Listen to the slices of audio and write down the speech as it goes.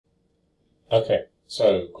Okay,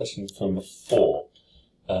 so question number 4.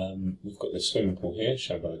 We've got this swimming pool here,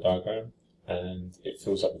 shown by the diagram, and it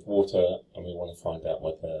fills up with water, and we want to find out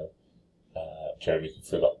whether Jeremy can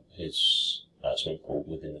fill up his swimming pool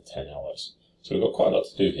within the 10 hours. So we've got quite a lot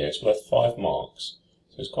to do here. It's worth 5 marks,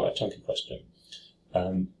 so it's quite a chunky question.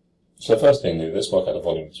 So the first thing, let's work out the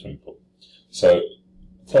volume of the swimming pool. So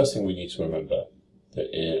first thing we need to remember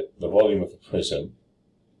that the volume of the prism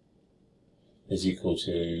is equal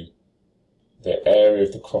to the area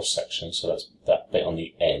of the cross section, so that's that bit on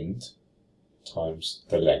the end, times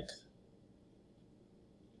the length.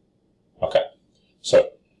 Okay,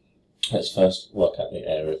 so let's first work out the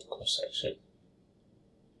area of the cross section.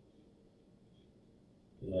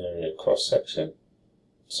 The area of cross section.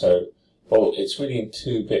 So, well, it's really in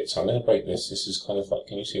 2 bits. I'm going to break this. This is kind of like,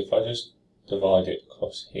 can you see if I just divide it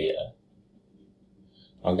across here?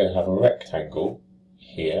 I'm going to have a rectangle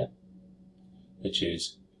here, which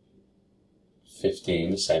is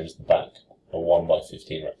 15, the same as the back, a 1 by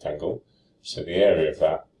 15 rectangle. So the area of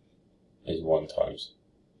that is 1 times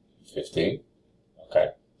 15.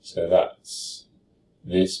 Okay, so that's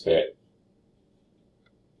this bit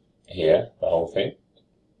here, the whole thing.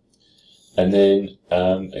 And then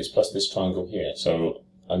it's plus this triangle here. So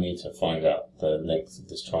I need to find out the length of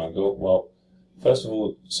this triangle. Well, first of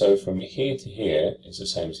all, so from here to here is the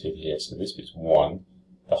same as here to here. So this bit's 1.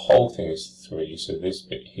 The whole thing is 3. So this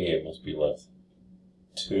bit here must be worth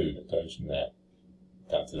 2 that goes from there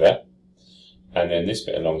down to there. And then this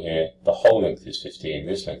bit along here, the whole length is 15,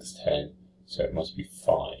 this length is 10, so it must be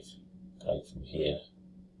 5 going from here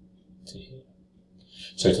to here.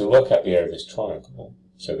 So to work out the area of this triangle,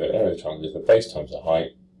 so the area of the triangle is the base times the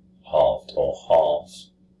height halved, or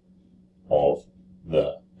half of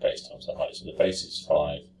the base times the height. So the base is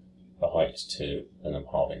 5, the height is 2, and I'm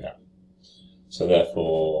halving that. So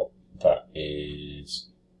therefore that is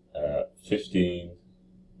 15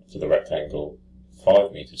 for the rectangle,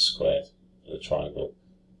 5 meters squared for the triangle,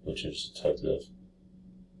 which is a total of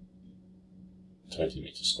 20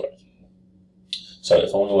 meters squared. So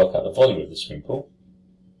if I want to work out the volume of the swimming pool,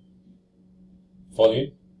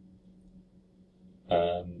 volume,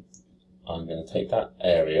 I'm going to take that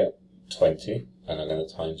area, 20, and I'm going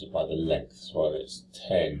to times it by the length. Well, it's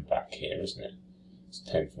 10 back here, isn't it? It's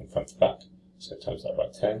 10 from front to back, so times that by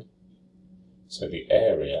 10. So the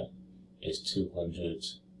area is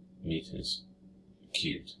 200 meters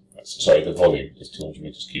cubed. Sorry, the volume is 200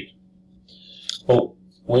 meters cubed. Well,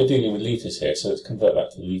 we're dealing with litres here, so let's convert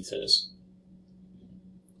that to litres.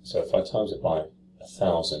 So if I times it by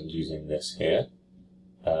 1,000 using this here,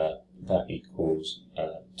 that equals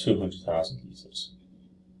 200,000 litres.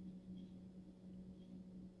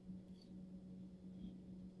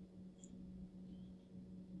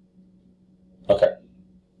 Okay,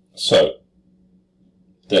 so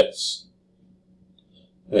let's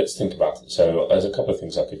think about it. So there's a couple of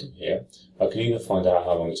things I could do here. I could either find out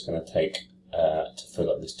how long it's going to take to fill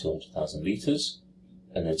up this 200,000 litres,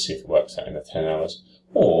 and then see if it works out in the 10 hours,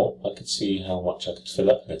 or I could see how much I could fill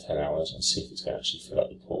up in the 10 hours and see if it's going to actually fill up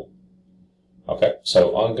the pool. Okay,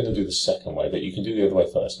 so I'm going to do the second way, but you can do the other way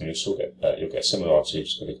first, and you'll still get a similar answer. You're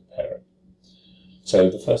just going to compare it. So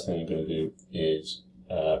the first thing I'm going to do is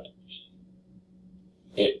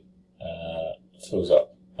it fills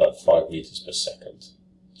up at 5 litres per second.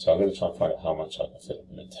 So I'm going to try and find out how much I can fill up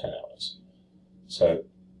in the 10 hours. So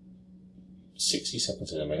 60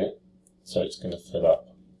 seconds in a minute, so it's going to fill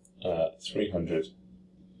up 300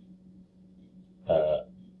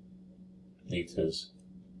 litres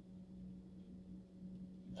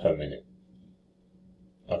per minute.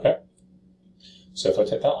 Okay, so if I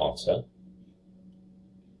take that answer,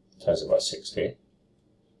 times it by 60,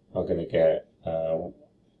 I'm going to get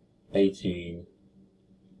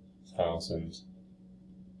 18,000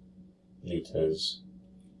 litres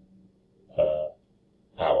per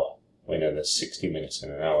hour. We know there's 60 minutes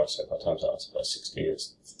in an hour, so if I times that by 60,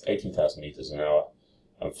 it's 18,000 litres an hour.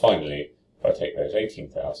 And finally, if I take those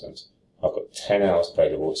 18,000, I've got 10 hours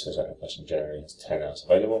available. It says that the question generally has 10 hours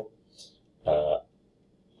available. I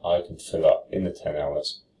can fill up, in the 10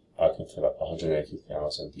 hours, I can fill up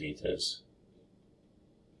 180,000 litres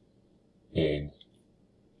in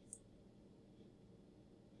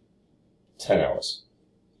 10 hours.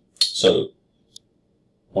 So,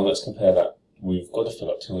 well, let's compare that. We've got to fill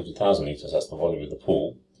up 200,000 litres, that's the volume of the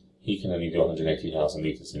pool. He can only do 180,000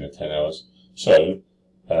 litres in the 10 hours. So,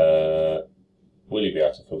 will he be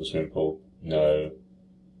able to fill the swimming pool? No,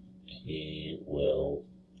 he will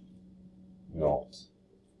not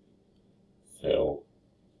fill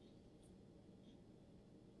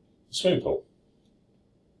the swimming pool.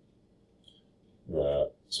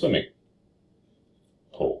 The swimming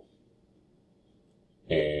pool.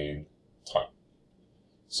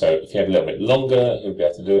 So if you had a little bit longer, he'll be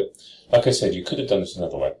able to do it. Like I said, you could have done this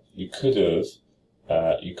another way. You could have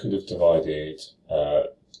divided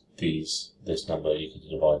this number. You could have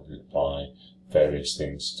divided it by various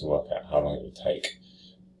things to work out how long it would take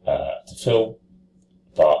to fill.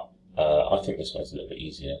 But I think this one's a little bit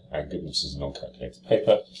easier, and given this is a non-calculated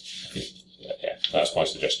paper, I think, yeah, that's my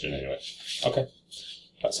suggestion anyway. Okay,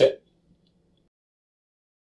 that's it.